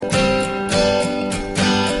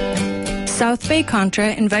South Bay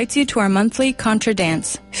Contra invites you to our monthly Contra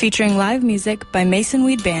Dance, featuring live music by Mason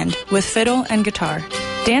Weed Band with fiddle and guitar.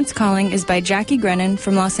 Dance Calling is by Jackie Grennan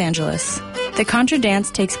from Los Angeles. The Contra Dance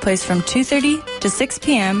takes place from 2:30 to 6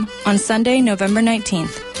 p.m. on Sunday, November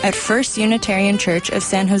 19th at First Unitarian Church of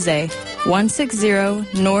San Jose,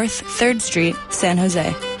 160 North 3rd Street, San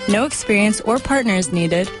Jose. No experience or partner is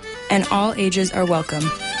needed, and all ages are welcome.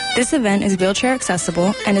 This event is wheelchair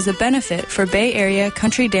accessible and is a benefit for Bay Area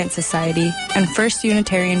Country Dance Society and First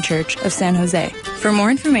Unitarian Church of San Jose. For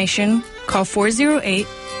more information, call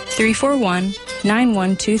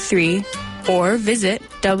 408-341-9123 or visit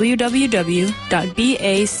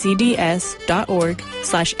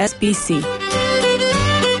www.bacds.org/SBC.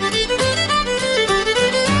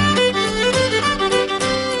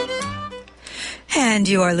 And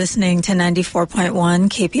you are listening to 94.1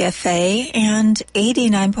 KPFA and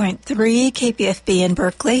 89.3 KPFB in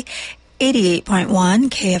Berkeley, 88.1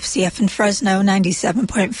 KFCF in Fresno,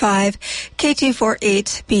 97.5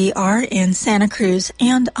 K248BR in Santa Cruz,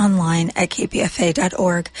 and online at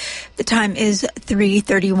kpfa.org. The time is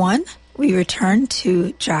 3:31. We return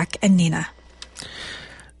to Jack and Nina.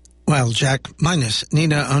 Well, Jack minus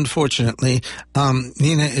Nina, unfortunately.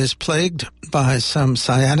 Nina is plagued by some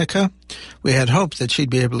sciatica. We had hoped that she'd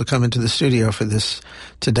be able to come into the studio for this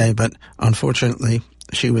today, but unfortunately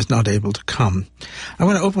she was not able to come. I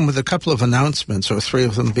want to open with a couple of announcements, or three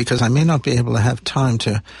of them, because I may not be able to have time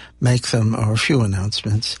to make them, or a few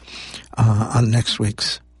announcements, on next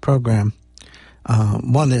week's program.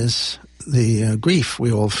 One is the grief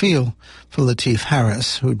we all feel for Lateef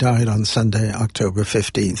Harris, who died on Sunday, October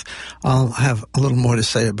 15th. I'll have a little more to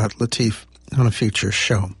say about Lateef on a future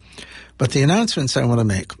show. But the announcements I want to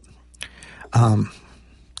make.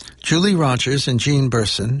 Julie Rogers and Jean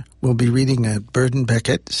Burson will be reading at Burden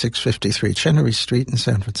Beckett, 653 Chenery Street in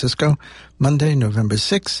San Francisco, Monday, November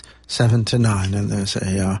 6, 7 to 9. And there's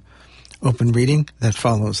a open reading that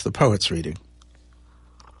follows the poet's reading.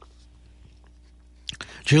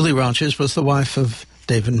 Julie Rogers was the wife of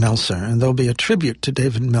David Meltzer, and there'll be a tribute to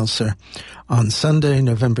David Meltzer on Sunday,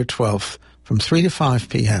 November 12th, from 3 to 5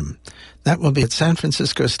 p.m. That will be at San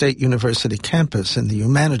Francisco State University campus in the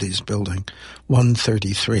Humanities Building,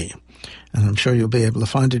 133. And I'm sure you'll be able to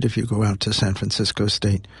find it if you go out to San Francisco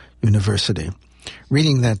State University.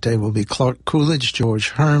 Reading that day will be Clark Coolidge,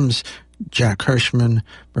 George Herms, Jack Hirschman,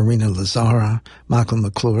 Marina Lazara, Michael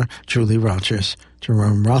McClure, Julie Rogers,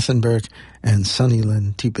 Jerome Rothenberg, and Sunny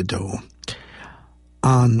Lynn Thibodeau.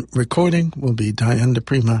 On recording will be Diane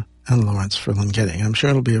DePrima and Lawrence Ferlinghetti. I'm sure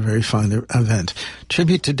it'll be a very fine event.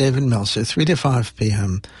 Tribute to David Meltzer, 3 to 5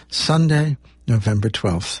 p.m., Sunday, November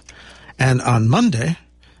 12th. And on Monday,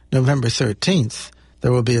 November 13th,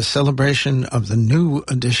 there will be a celebration of the new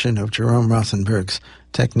edition of Jerome Rothenberg's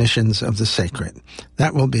Technicians of the Sacred.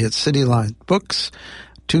 That will be at City Light Books,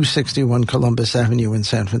 261 Columbus Avenue in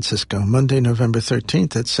San Francisco, Monday, November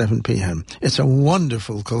 13th at 7 p.m. It's a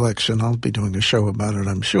wonderful collection. I'll be doing a show about it,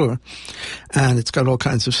 I'm sure. And it's got all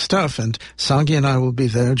kinds of stuff. And Sagi and I will be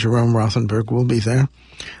there. Jerome Rothenberg will be there.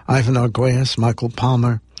 Ivan Arguelles, Michael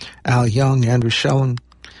Palmer, Al Young, Andrew Shellen,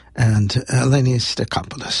 and Eleni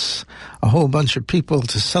Stekopoulos. A whole bunch of people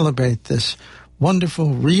to celebrate this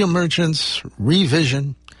wonderful reemergence,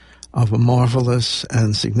 revision of a marvelous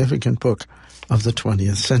and significant book of the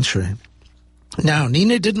 20th century. Now,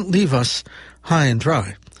 Nina didn't leave us high and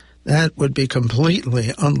dry. That would be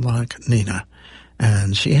completely unlike Nina.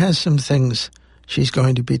 And she has some things she's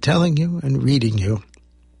going to be telling you and reading you,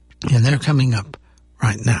 and they're coming up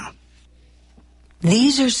right now.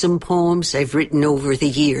 These are some poems I've written over the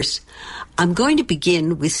years. I'm going to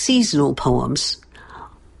begin with seasonal poems.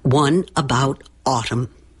 One about autumn.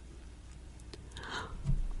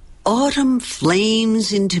 Autumn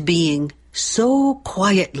flames into being so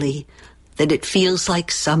quietly that it feels like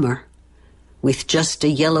summer, with just a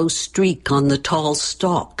yellow streak on the tall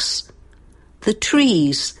stalks, the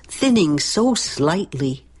trees thinning so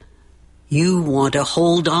slightly. You want to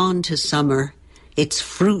hold on to summer, its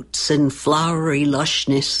fruits and flowery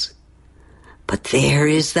lushness. But there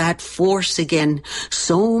is that force again,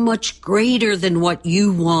 so much greater than what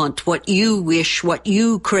you want, what you wish, what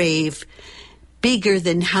you crave, bigger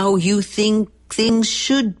than how you think things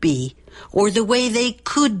should be, or the way they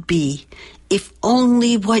could be, if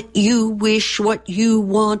only what you wish, what you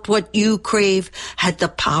want, what you crave had the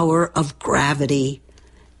power of gravity,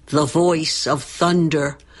 the voice of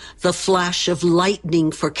thunder, the flash of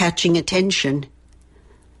lightning for catching attention.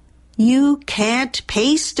 You can't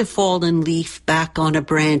paste a fallen leaf back on a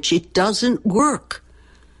branch. It doesn't work,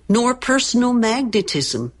 nor personal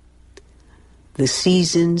magnetism. The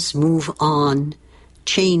seasons move on,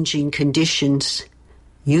 changing conditions.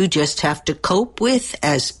 you just have to cope with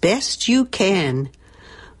as best you can,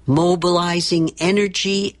 mobilizing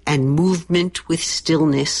energy and movement with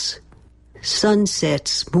stillness.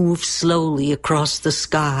 Sunsets move slowly across the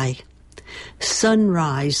sky.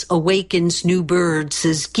 Sunrise awakens new birds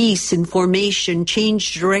as geese in formation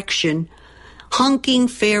change direction, honking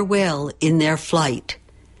farewell in their flight.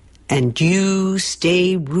 And you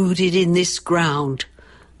stay rooted in this ground,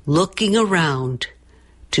 looking around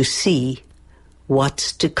to see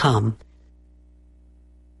what's to come.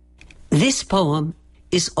 This poem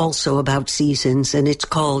is also about seasons, and it's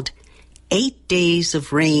called 8 Days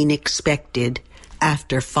of Rain Expected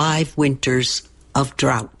After 5 Winters of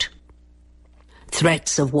Drought.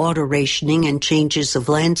 Threats of water rationing and changes of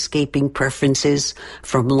landscaping preferences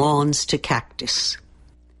from lawns to cactus.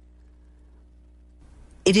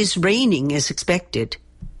 It is raining as expected.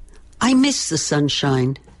 I miss the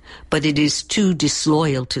sunshine, but it is too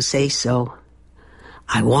disloyal to say so.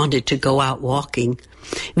 I wanted to go out walking.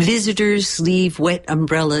 Visitors leave wet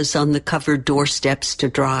umbrellas on the covered doorsteps to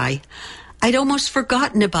dry. I'd almost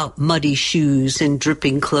forgotten about muddy shoes and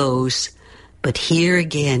dripping clothes. But here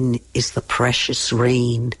again is the precious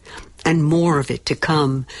rain, and more of it to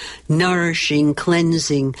come, nourishing,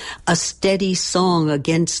 cleansing, a steady song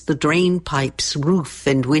against the drain pipes, roof,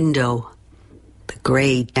 and window. The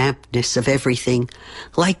gray dampness of everything,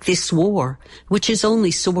 like this war, which is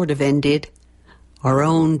only sort of ended. Our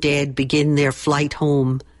own dead begin their flight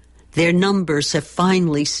home. Their numbers have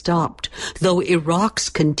finally stopped, though Iraq's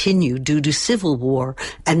continue due to civil war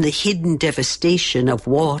and the hidden devastation of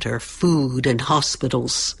water, food, and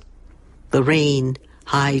hospitals. The rain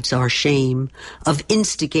hides our shame of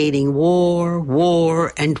instigating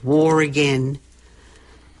war, and war again.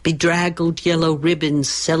 Bedraggled yellow ribbons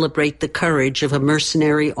celebrate the courage of a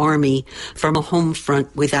mercenary army from a home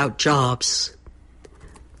front without jobs.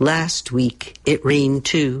 Last week it rained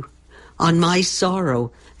too, on my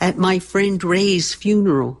sorrow, at my friend Ray's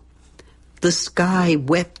funeral. The sky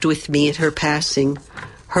wept with me at her passing.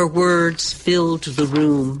 Her words filled the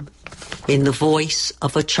room in the voice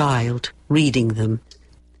of a child reading them.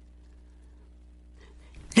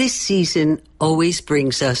 This season always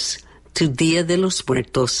brings us to Dia de los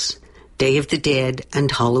Muertos, Day of the Dead, and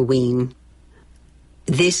Halloween.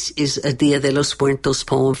 This is a Dia de los Muertos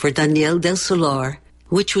poem for Daniel del Solar,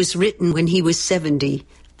 which was written when he was 70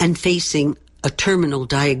 and facing a terminal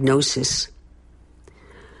diagnosis.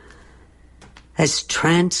 As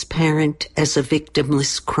transparent as a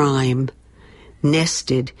victimless crime,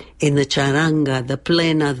 nested in the charanga, the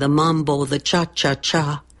plena, the mambo, the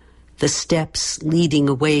cha-cha-cha, the steps leading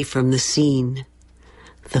away from the scene,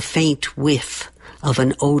 the faint whiff of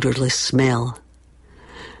an odorless smell,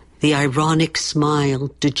 the ironic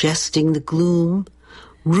smile digesting the gloom,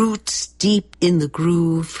 roots deep in the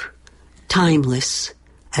groove, timeless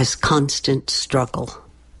as constant struggle.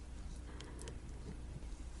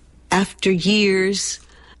 After years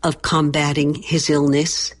of combating his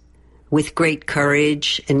illness with great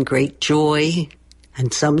courage and great joy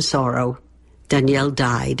and some sorrow, Daniel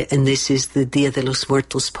died, and this is the Dia de los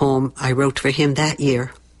Muertos poem I wrote for him that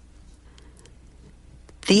year.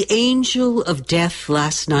 The angel of death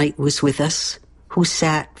last night was with us, who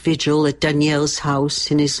sat vigil at Daniel's house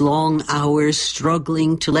in his long hours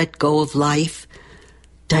struggling to let go of life.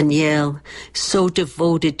 Daniel, so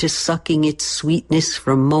devoted to sucking its sweetness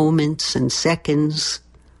from moments and seconds,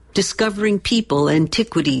 discovering people,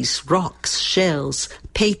 antiquities, rocks, shells,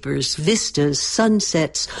 papers, vistas,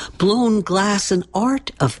 sunsets, blown glass, and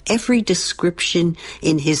art of every description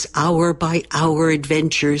in his hour-by-hour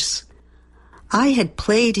adventures. I had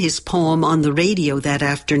played his poem on the radio that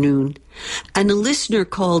afternoon, and a listener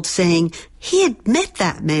called saying he had met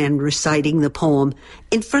that man reciting the poem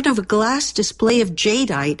in front of a glass display of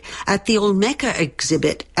jadeite at the Olmeca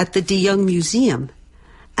exhibit at the De Young Museum.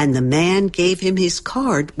 And the man gave him his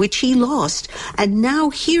card, which he lost, and now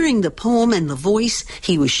hearing the poem and the voice,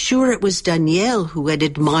 he was sure it was Daniel who had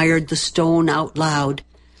admired the stone out loud,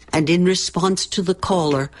 and in response to the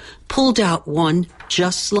caller, pulled out one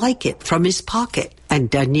just like it from his pocket, and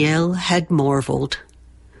Daniel had marveled.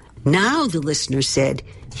 Now, the listener said,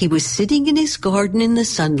 he was sitting in his garden in the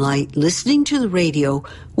sunlight, listening to the radio,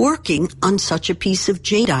 working on such a piece of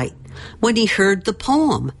jadeite, when he heard the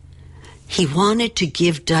poem. He wanted to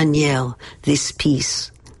give Daniel this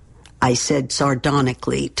piece. I said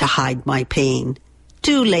sardonically to hide my pain.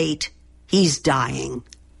 Too late. He's dying.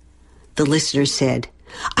 The listener said,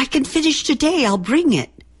 I can finish today. I'll bring it.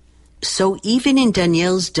 So even in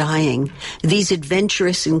Daniel's dying, these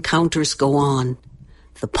adventurous encounters go on.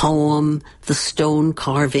 The poem, the stone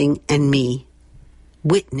carving, and me.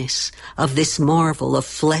 witness of this marvel of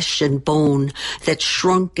flesh and bone that's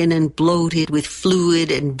shrunken and bloated with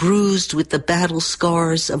fluid and bruised with the battle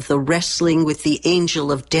scars of the wrestling with the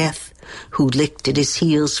angel of death who licked at his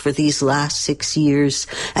heels for these last 6 years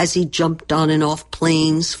as he jumped on and off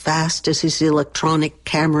planes fast as his electronic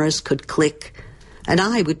cameras could click, and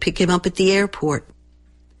I would pick him up at the airport.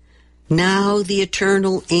 Now the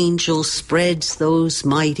eternal angel spreads those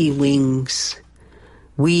mighty wings.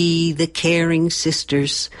 We, the caring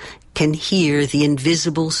sisters, can hear the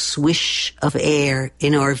invisible swish of air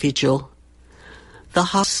in our vigil. The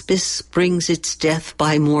hospice brings its death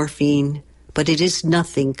by morphine, but it is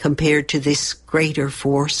nothing compared to this greater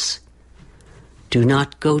force. Do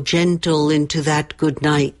not go gentle into that good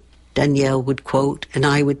night, Danielle would quote, and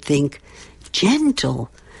I would think,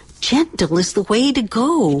 gentle? Gentle is the way to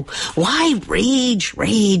go. Why rage,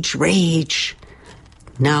 rage, rage?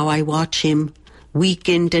 Now I watch him,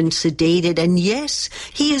 weakened and sedated, and yes,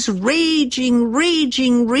 he is raging,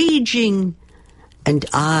 raging, raging. And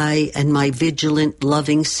I and my vigilant,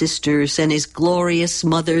 loving sisters and his glorious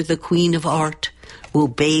mother, the Queen of Art, will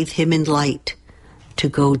bathe him in light to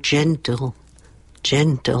go gentle,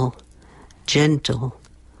 gentle, gentle,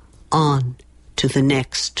 on to the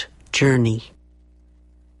next journey.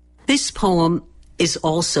 This poem is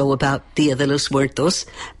also about Dia de los Muertos,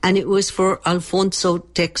 and it was for Alfonso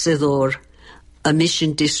Texedor, a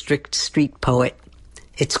Mission District street poet.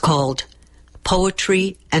 It's called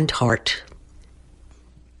Poetry and Heart.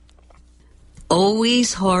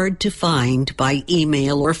 Always hard to find by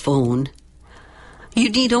email or phone. You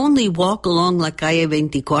need only walk along La Calle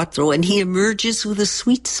 24 and he emerges with a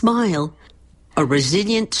sweet smile, a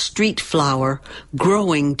resilient street flower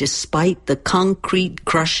growing despite the concrete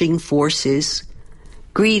crushing forces.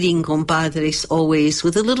 Greeting compadres always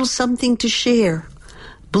with a little something to share,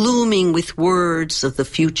 blooming with words of the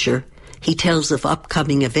future. He tells of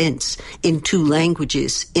upcoming events in 2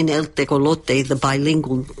 languages, in El Tecolote, the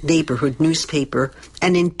bilingual neighborhood newspaper,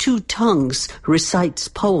 and in 2 tongues recites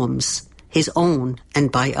poems, his own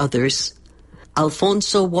and by others.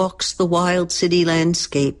 Alfonso walks the wild city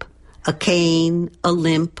landscape, a cane, a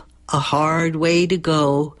limp, a hard way to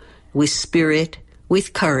go, with spirit,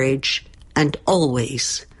 with courage, and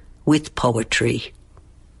always with poetry.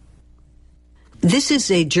 This is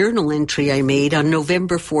a journal entry I made on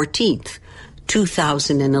November 14th,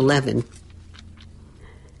 2011.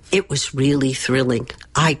 It was really thrilling.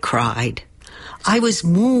 I cried. I was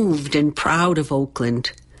moved and proud of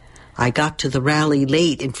Oakland. I got to the rally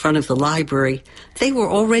late in front of the library. They were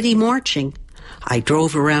already marching. I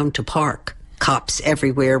drove around to park. Cops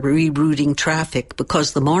everywhere rerouting traffic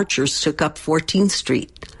because the marchers took up 14th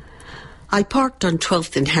Street. I parked on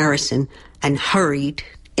 12th and Harrison and hurried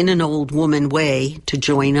in an old woman way to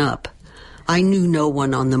join up. I knew no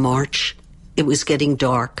one on the march. It was getting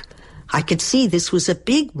dark. I could see this was a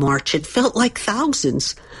big march. It felt like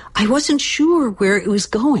thousands. I wasn't sure where it was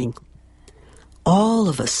going. All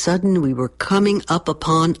of a sudden, we were coming up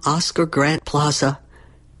upon Oscar Grant Plaza.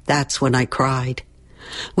 That's when I cried.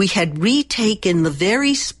 We had retaken the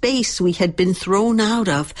very space we had been thrown out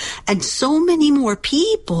of, and so many more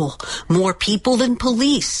people than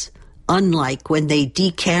police. Unlike when they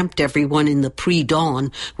decamped everyone in the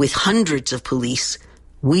pre-dawn with hundreds of police,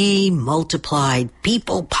 we multiplied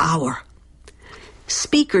people power.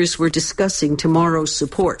 Speakers were discussing tomorrow's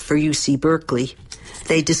support for UC Berkeley.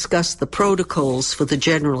 They discussed the protocols for the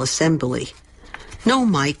General Assembly. No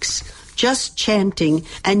mics, just chanting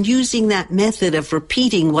and using that method of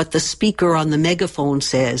repeating what the speaker on the megaphone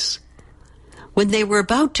says. When they were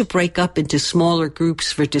about to break up into smaller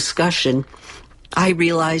groups for discussion, I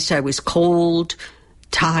realized I was cold,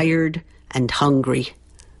 tired, and hungry.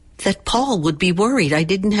 That Paul would be worried I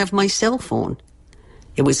didn't have my cell phone.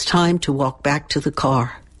 It was time to walk back to the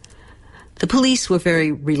car. The police were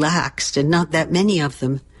very relaxed, and not that many of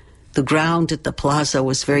them. The ground at the plaza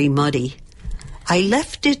was very muddy. I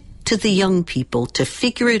left it to the young people to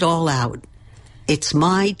figure it all out. It's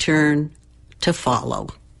my turn to follow.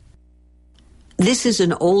 This is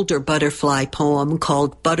an older Butterfly poem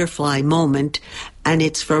called Butterfly Moment, and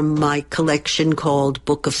it's from my collection called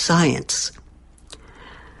Book of Science.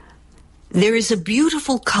 There is a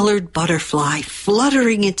beautiful colored butterfly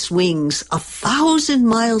fluttering its wings 1,000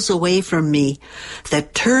 miles away from me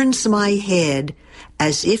that turns my head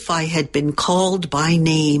as if I had been called by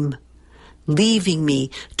name, leaving me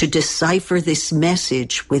to decipher this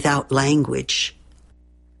message without language.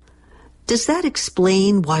 Does that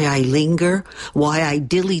explain why I linger, why I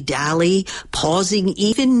dilly-dally, pausing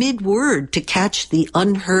even mid-word to catch the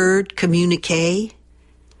unheard communique?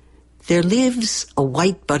 There lives a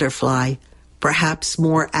white butterfly, perhaps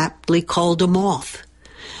more aptly called a moth,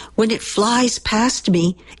 When it flies past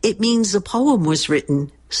me, it means a poem was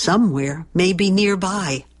written somewhere, maybe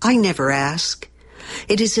nearby. I never ask.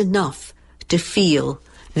 It is enough to feel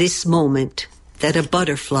this moment that a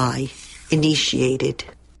butterfly initiated.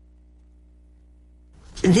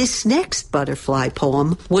 This next butterfly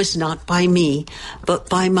poem was not by me, but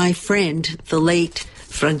by my friend, the late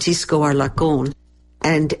Francisco Alarcón,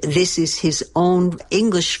 and this is his own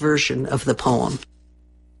English version of the poem.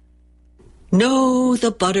 No,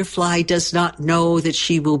 the butterfly does not know that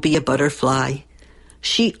she will be a butterfly.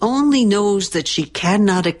 She only knows that she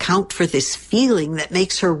cannot account for this feeling that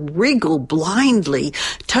makes her wriggle blindly,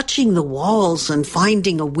 touching the walls and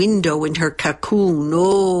finding a window in her cocoon.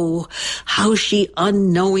 Oh, how she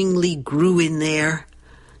unknowingly grew in there.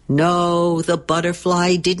 No, the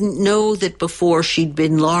butterfly didn't know that before she'd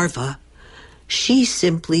been larva. She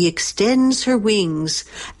simply extends her wings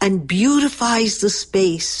and beautifies the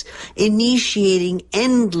space, initiating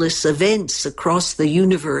endless events across the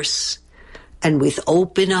universe. And with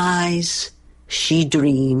open eyes, she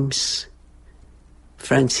dreams.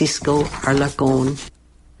 Francisco Alarcón.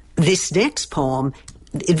 This next poem,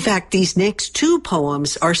 in fact, these next two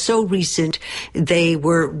poems are so recent, they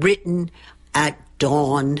were written at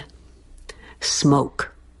dawn.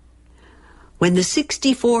 Smoke. When the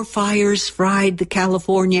 64 fires fried the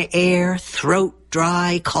California air, throat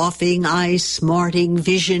dry, coughing, eyes smarting,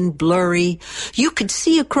 vision blurry, you could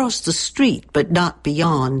see across the street, but not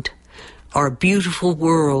beyond. Our beautiful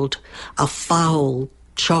world, a foul,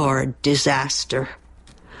 charred disaster.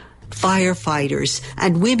 Firefighters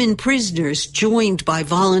and women prisoners, joined by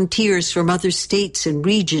volunteers from other states and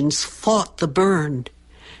regions, fought the burn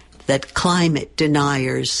that climate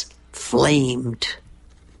deniers flamed.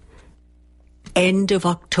 End of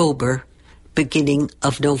October, beginning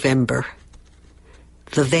of November.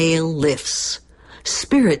 The veil lifts.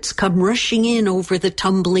 Spirits come rushing in over the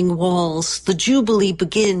tumbling walls. The jubilee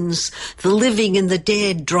begins. The living and the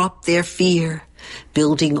dead drop their fear,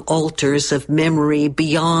 building altars of memory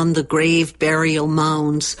beyond the grave burial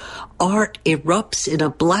mounds. Art erupts in a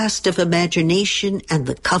blast of imagination, and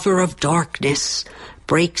the cover of darkness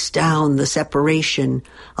breaks down the separation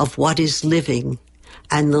of what is living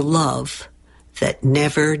and the love that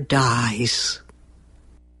never dies.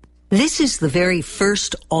 This is the very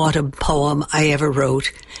first autumn poem I ever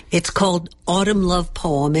wrote. It's called Autumn Love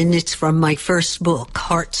Poem, and it's from my first book,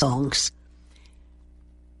 Heart Songs.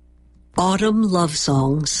 Autumn Love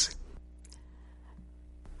Songs.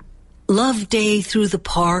 Love day through the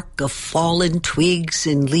park of fallen twigs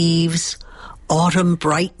and leaves, autumn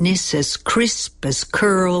brightness as crisp as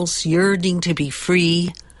curls yearning to be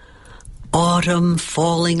free, autumn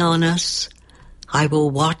falling on us. I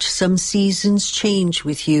will watch some seasons change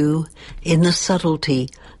with you in the subtlety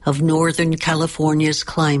of Northern California's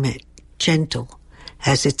climate, gentle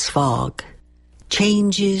as its fog.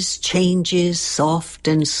 Changes, soft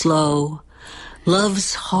and slow.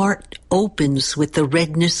 Love's heart opens with the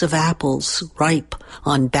redness of apples ripe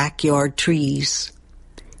on backyard trees.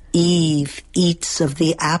 Eve eats of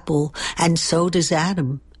the apple, and so does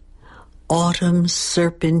Adam. Autumn's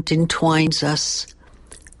serpent entwines us.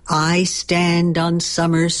 I stand on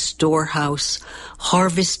summer's storehouse,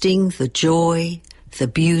 harvesting the joy, the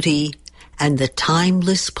beauty, and the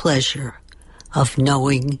timeless pleasure of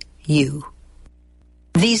knowing you.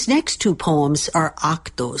 These next two poems are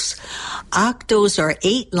octos. Octos are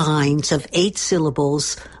 8 lines of 8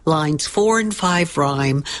 syllables. Lines 4 and 5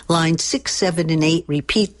 rhyme. Lines 6, 7, and 8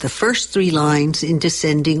 repeat the first 3 lines in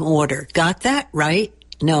descending order. Got that right?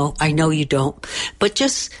 No, I know you don't. But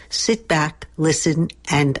just sit back, listen,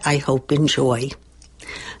 and I hope enjoy.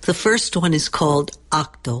 The first one is called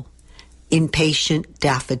Octo, Impatient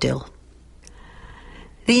Daffodil.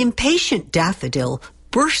 The impatient daffodil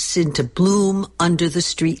bursts into bloom under the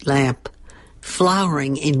street lamp,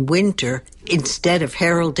 flowering in winter instead of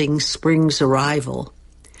heralding spring's arrival.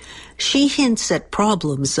 She hints at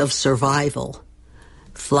problems of survival,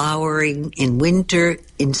 flowering in winter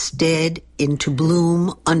instead into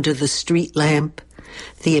bloom under the street lamp.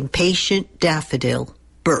 The impatient daffodil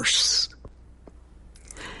bursts.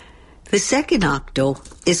 The second octo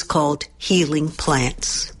is called Healing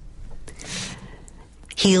Plants.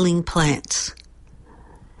 Healing plants.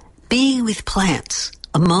 Being with plants,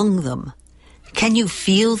 among them. Can you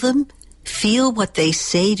feel them? Feel what they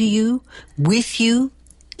say to you, with you,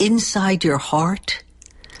 inside your heart?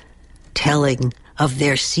 Telling of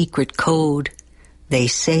their secret code. They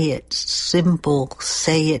say it simple,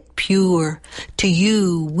 say it pure, to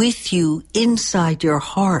you, with you, inside your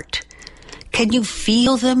heart. Can you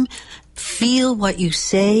feel them? Feel what you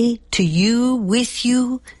say to you, with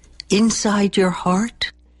you, inside your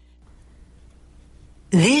heart?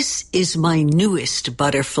 This is my newest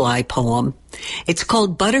butterfly poem. It's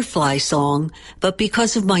called Butterfly Song, but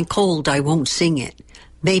because of my cold, I won't sing it.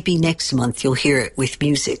 Maybe next month you'll hear it with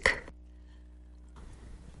music.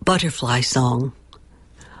 Butterfly Song.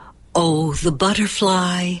 Oh, the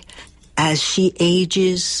butterfly, as she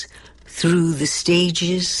ages through the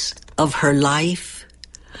stages of her life,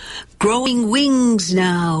 growing wings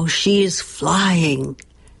now, she is flying.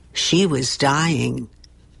 She was dying,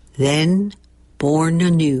 then born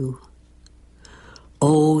anew.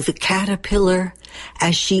 Oh, the caterpillar,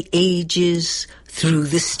 as she ages through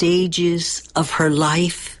the stages of her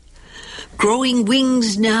life, growing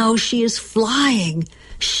wings now, she is flying.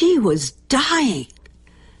 She was dying,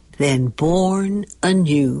 then born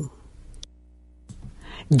anew.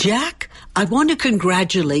 Jack, I want to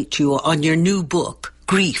congratulate you on your new book,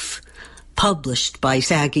 Grief, published by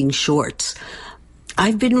Sagging Shorts.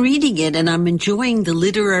 I've been reading it and I'm enjoying the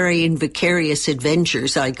literary and vicarious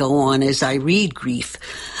adventures I go on as I read Grief.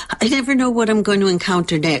 I never know what I'm going to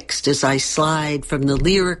encounter next as I slide from the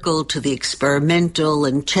lyrical to the experimental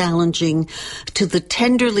and challenging to the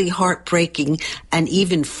tenderly heartbreaking and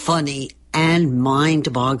even funny and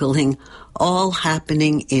mind-boggling, all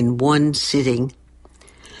happening in one sitting.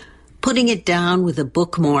 Putting it down with a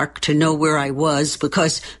bookmark to know where I was,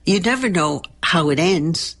 because you never know how it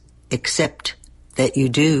ends, except that you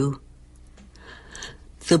do.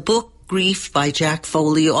 The book Grief by Jack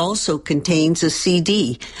Foley also contains a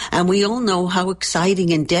CD, and we all know how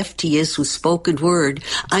exciting and deft he is with spoken word.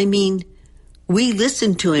 I mean, we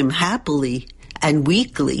listen to him happily and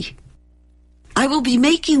weekly. I will be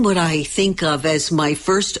making what I think of as my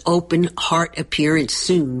first open heart appearance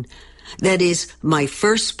soon. That is, my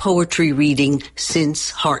first poetry reading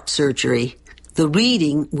since heart surgery. The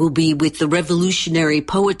reading will be with the Revolutionary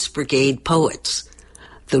Poets Brigade poets.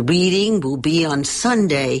 The reading will be on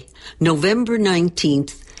Sunday, November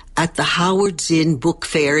 19th at the Howard's Inn Book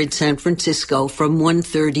Fair in San Francisco from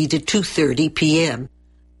 1:30 to 2:30 p.m.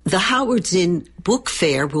 The Howard's Inn Book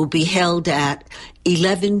Fair will be held at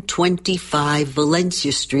 1125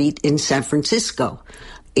 Valencia Street in San Francisco.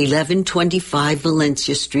 1125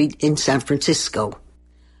 Valencia Street in San Francisco.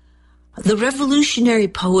 The Revolutionary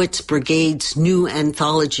Poets Brigade's new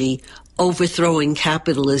anthology, Overthrowing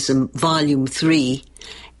Capitalism, Volume 3,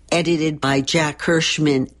 edited by Jack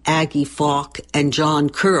Hirschman, Aggie Falk, and John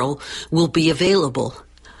Curl, will be available.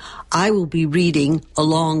 I will be reading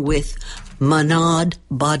along with Manad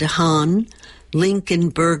Badahan, Lincoln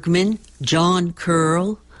Bergman, John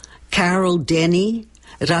Curl, Carol Denny,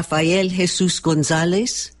 Rafael Jesus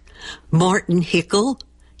Gonzalez, Martin Hickel,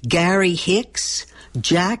 Gary Hicks,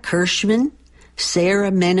 Jack Hirschman,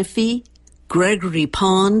 Sarah Menifee, Gregory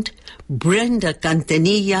Pond, Brenda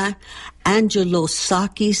Cantanilla, Angelo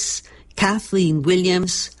Sakis, Kathleen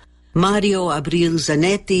Williams, Mario Abril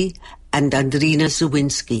Zanetti, and Andrina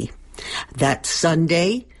Zawinski. That's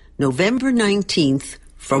Sunday, November 19th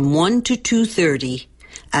from 1 to 2:30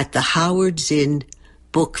 at the Howard's Inn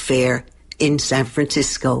Book Fair in San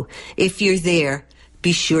Francisco. If you're there,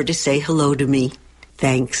 be sure to say hello to me.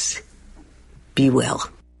 Thanks. Be well.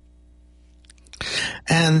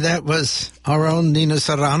 And that was our own Nina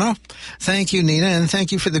Serrano. Thank you, Nina, and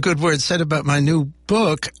thank you for the good words said about my new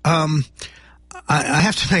book. I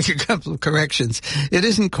have to make a couple of corrections. It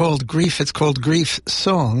isn't called Grief, it's called Grief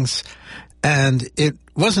Songs, and it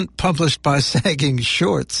wasn't published by Sagging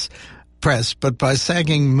Shorts Press, but by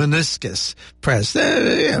Sagging Meniscus Press.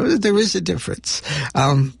 There is a difference.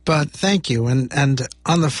 But thank you. And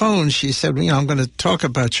on the phone, she said, I'm going to talk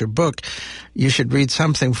about your book. You should read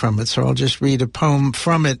something from it. So I'll just read a poem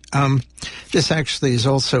from it. This actually is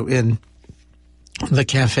also in the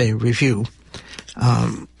Cafe Review.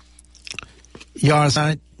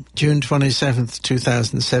 Yahrzeit, June 27th,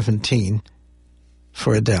 2017,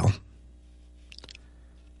 for Adele.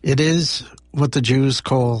 It is what the Jews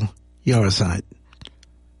call Yahrzeit,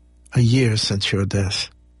 a year since your death.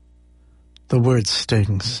 The word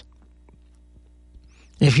stings.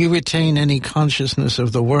 If you retain any consciousness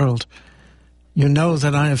of the world, you know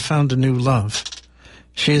that I have found a new love.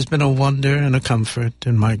 She has been a wonder and a comfort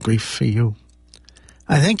in my grief for you.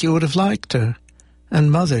 I think you would have liked her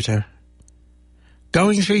and mothered her.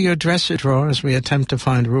 Going through your dresser drawer as we attempt to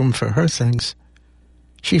find room for her things,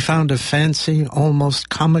 she found a fancy, almost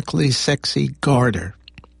comically sexy garter.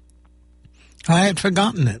 I had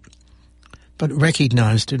forgotten it, but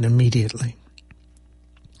recognized it immediately.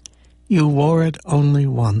 You wore it only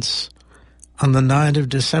once, on the night of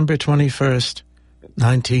December 21st,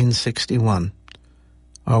 1961,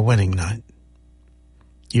 our wedding night.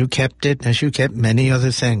 You kept it, as you kept many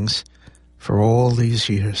other things, for all these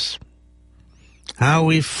years. How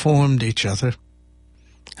we formed each other.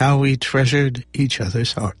 how we treasured each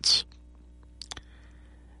other's hearts.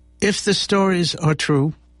 If the stories are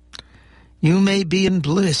true, you may be in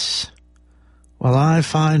bliss while I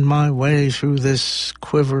find my way through this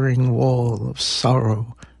quivering wall of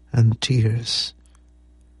sorrow and tears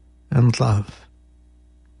and love.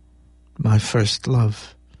 My first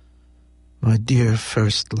love, my dear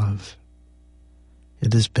first love.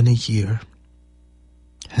 It has been a year.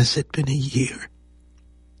 Has it been a year?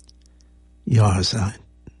 Yarzine.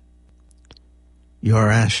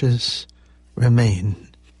 Your ashes remain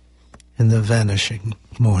in the vanishing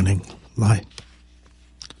morning light.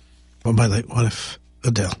 For my late wife,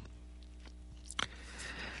 Adele.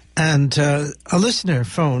 And a listener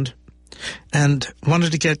phoned and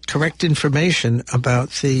wanted to get correct information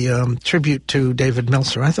about the tribute to David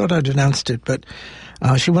Meltzer. I thought I'd announced it, but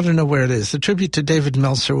she wanted to know where it is. The tribute to David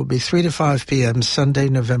Meltzer will be 3 to 5 p.m. Sunday,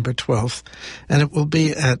 November 12th, and it will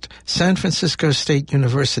be at San Francisco State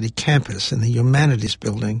University campus in the Humanities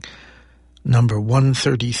Building, number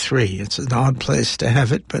 133. It's an odd place to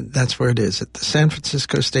have it, but that's where it is, at the San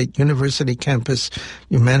Francisco State University campus,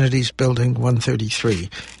 Humanities Building 133.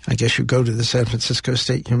 I guess you go to the San Francisco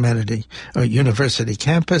State University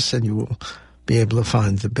campus, and you will be able to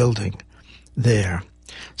find the building there.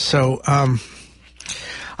 So,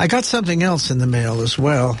 I got something else in the mail as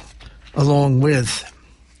well, along with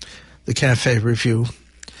the Cafe Review,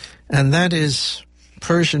 and that is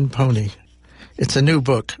Persian Pony. It's a new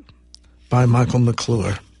book by Michael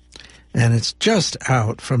McClure, and it's just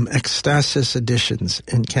out from Ecstasis Editions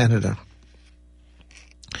in Canada.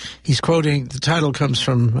 He's quoting, the title comes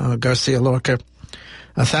from Garcia Lorca,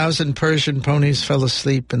 1,000 Persian ponies fell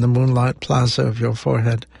asleep in the moonlight plaza of your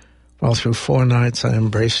forehead, while through 4 nights I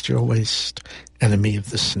embraced your waist, enemy of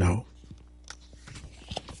the snow.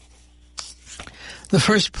 The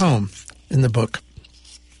first poem in the book.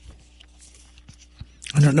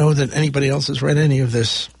 I don't know that anybody else has read any of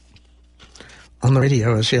this on the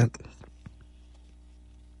radio as yet.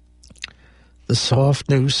 The soft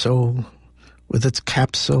new soul, with its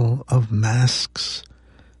capsule of masks,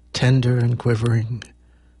 tender and quivering,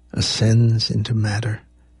 ascends into matter.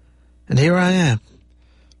 And here I am,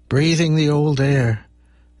 breathing the old air,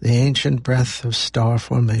 the ancient breath of star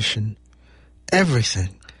formation.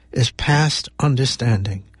 Everything is past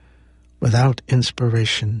understanding, without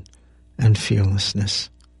inspiration and fearlessness.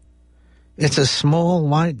 It's a small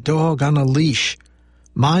white dog on a leash,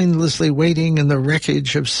 mindlessly waiting in the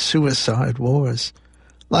wreckage of suicide wars.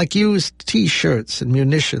 Like used T-shirts and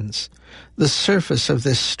munitions, the surface of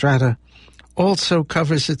this strata also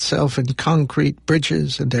covers itself in concrete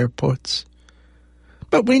bridges and airports.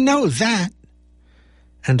 But we know that,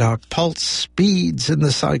 and our pulse speeds in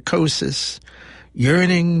the psychosis,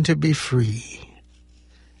 yearning to be free.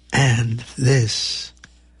 And this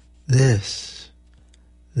is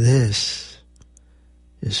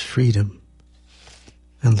freedom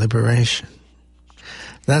and liberation.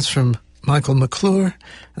 That's from Michael McClure,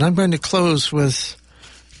 and I'm going to close with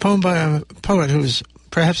a poem by a poet who's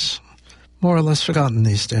perhaps more or less forgotten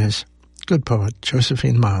these days. Good poet,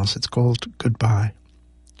 Josephine Miles. It's called Goodbye.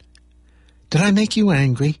 Did I make you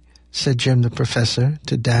angry? Said Jim the professor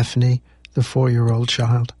to Daphne, the 4-year-old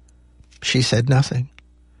child. She said nothing.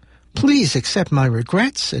 Please accept my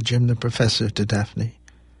regrets, said Jim the professor to Daphne.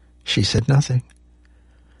 She said nothing.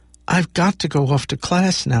 I've got to go off to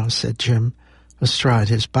class now, said Jim, astride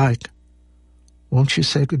his bike. Won't you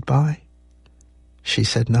say goodbye? She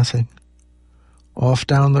said nothing. Off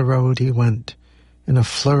down the road he went, in a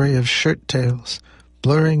flurry of shirt tails,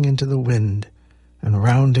 blurring into the wind and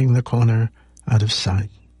rounding the corner out of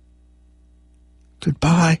sight.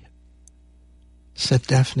 Goodbye, said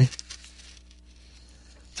Daphne.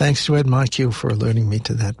 Thanks to Ed MyQ for alerting me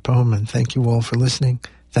to that poem, and thank you all for listening.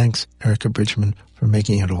 Thanks, Erica Bridgman, for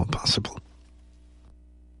making it all possible.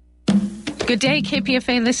 Good day,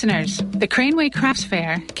 KPFA listeners. The Craneway Crafts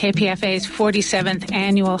Fair, KPFA's 47th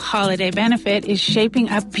annual holiday benefit, is shaping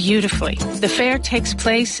up beautifully. The fair takes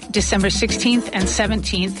place December 16th and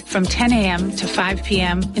 17th from 10 a.m. to 5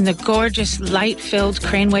 p.m. in the gorgeous light-filled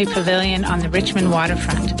Craneway Pavilion on the Richmond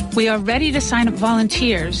waterfront. We are ready to sign up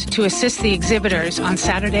volunteers to assist the exhibitors on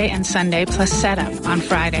Saturday and Sunday, plus setup on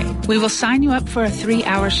Friday. We will sign you up for a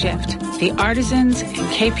 3-hour shift. The artisans and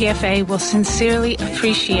KPFA will sincerely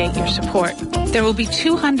appreciate your support. There will be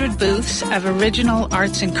 200 booths of original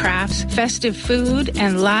arts and crafts, festive food,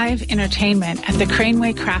 and live entertainment at the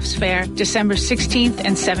Craneway Crafts Fair, December 16th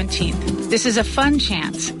and 17th. This is a fun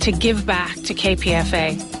chance to give back to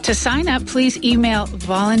KPFA. To sign up, please email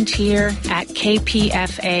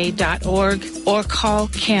volunteer@kpfa.org or call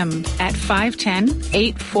Kim at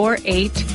 510-848